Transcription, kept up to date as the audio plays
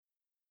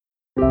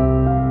Hi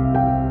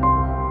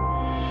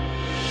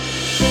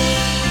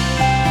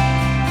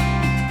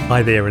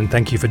there, and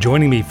thank you for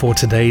joining me for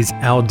today's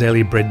Our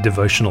Daily Bread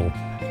devotional.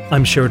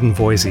 I'm Sheridan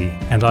Voisey,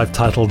 and I've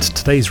titled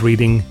today's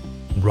reading,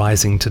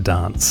 Rising to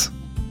Dance.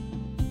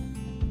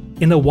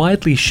 In a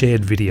widely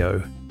shared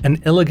video, an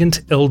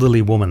elegant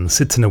elderly woman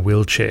sits in a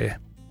wheelchair.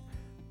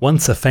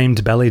 Once a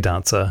famed ballet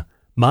dancer,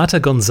 Marta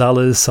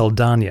Gonzalez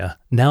Saldana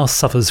now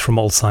suffers from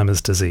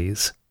Alzheimer's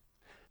disease.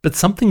 But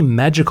something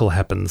magical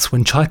happens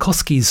when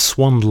Tchaikovsky's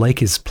Swan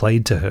Lake is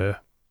played to her.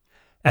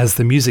 As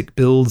the music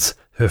builds,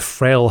 her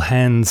frail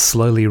hands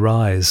slowly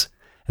rise,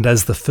 and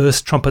as the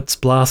first trumpets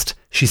blast,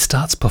 she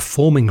starts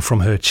performing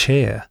from her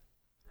chair.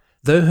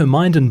 Though her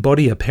mind and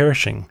body are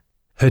perishing,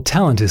 her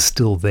talent is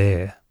still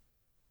there.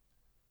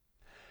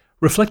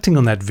 Reflecting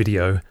on that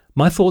video,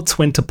 my thoughts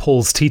went to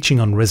Paul's teaching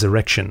on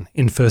resurrection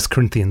in 1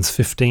 Corinthians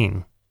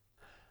 15.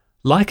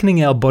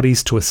 Likening our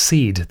bodies to a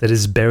seed that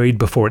is buried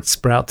before it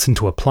sprouts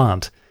into a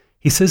plant,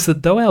 he says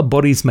that though our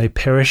bodies may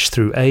perish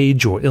through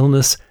age or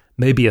illness,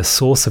 may be a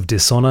source of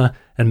dishonor,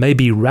 and may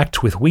be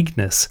racked with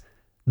weakness,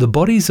 the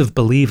bodies of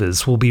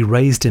believers will be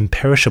raised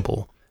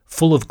imperishable,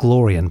 full of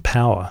glory and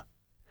power.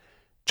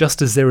 Just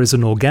as there is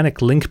an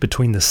organic link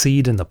between the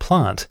seed and the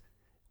plant,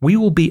 we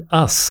will be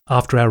us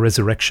after our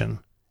resurrection,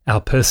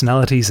 our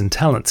personalities and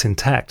talents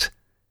intact,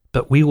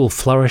 but we will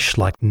flourish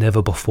like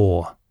never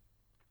before.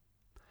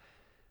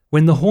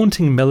 When the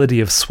haunting melody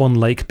of Swan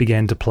Lake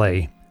began to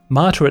play,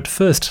 Marta at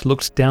first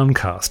looked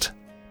downcast,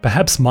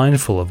 perhaps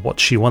mindful of what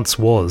she once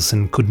was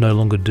and could no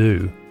longer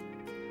do.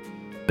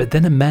 But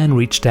then a man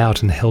reached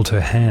out and held her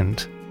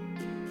hand.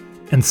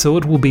 And so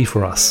it will be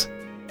for us.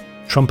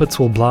 Trumpets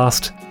will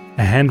blast,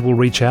 a hand will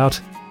reach out,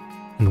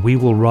 and we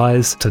will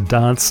rise to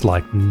dance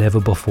like never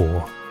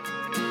before.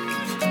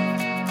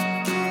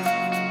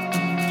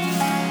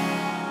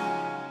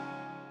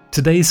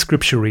 Today's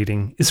scripture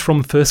reading is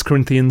from 1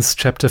 Corinthians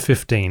chapter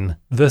 15,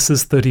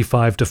 verses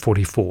 35 to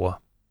 44.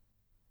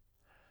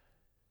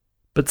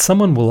 But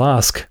someone will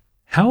ask,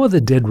 how are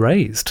the dead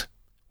raised?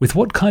 With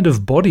what kind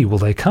of body will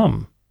they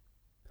come?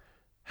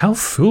 How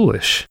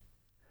foolish!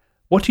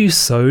 What you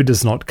sow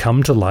does not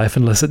come to life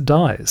unless it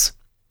dies.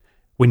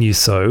 When you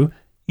sow,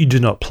 you do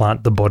not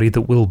plant the body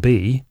that will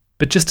be,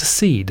 but just a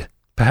seed,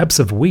 perhaps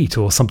of wheat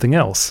or something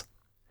else.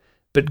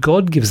 But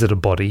God gives it a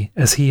body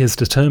as He has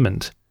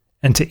determined,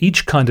 and to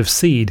each kind of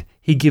seed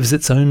He gives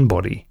its own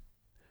body.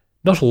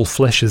 Not all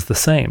flesh is the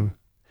same.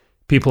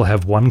 People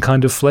have one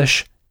kind of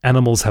flesh,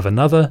 animals have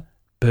another,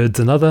 birds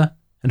another,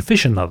 and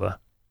fish another.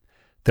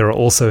 There are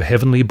also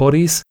heavenly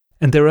bodies,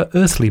 and there are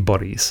earthly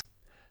bodies.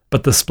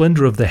 But the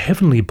splendor of the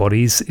heavenly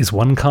bodies is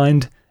one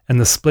kind, and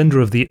the splendor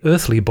of the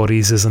earthly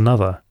bodies is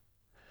another.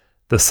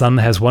 The sun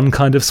has one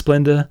kind of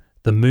splendor,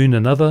 the moon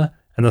another,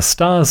 and the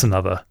stars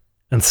another,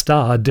 and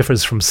star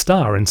differs from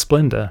star in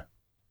splendor.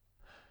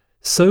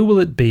 So will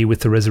it be with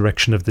the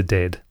resurrection of the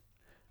dead.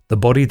 The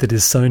body that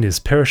is sown is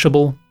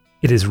perishable,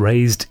 it is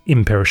raised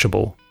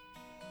imperishable.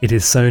 It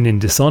is sown in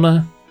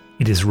dishonor,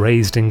 it is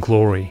raised in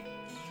glory.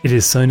 It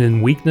is sown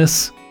in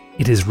weakness,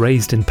 it is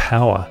raised in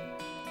power.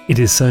 It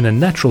is sown a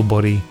natural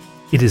body,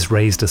 it is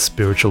raised a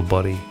spiritual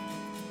body.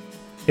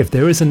 If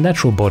there is a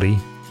natural body,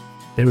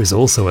 there is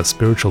also a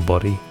spiritual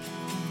body.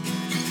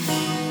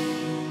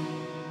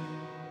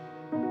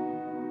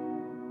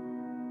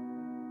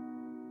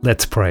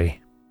 Let's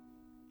pray.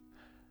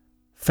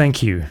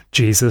 Thank you,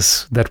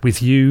 Jesus, that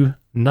with you,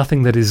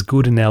 nothing that is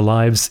good in our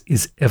lives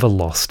is ever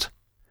lost.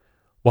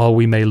 While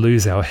we may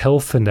lose our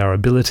health and our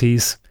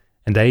abilities,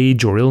 and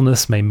age or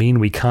illness may mean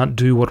we can't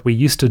do what we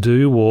used to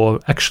do or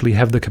actually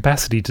have the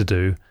capacity to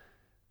do,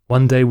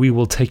 one day we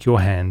will take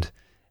your hand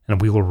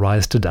and we will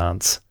rise to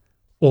dance,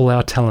 all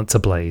our talents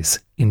ablaze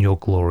in your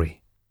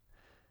glory.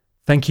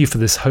 Thank you for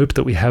this hope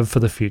that we have for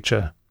the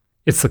future.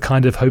 It's the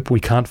kind of hope we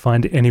can't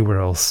find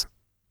anywhere else.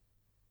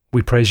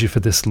 We praise you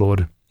for this,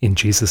 Lord. In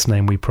Jesus'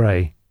 name we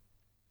pray.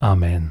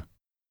 Amen.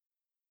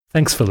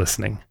 Thanks for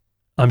listening.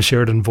 I'm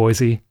Sheridan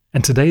Voisey,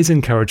 and today's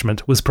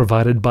encouragement was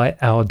provided by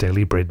Our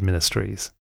Daily Bread Ministries.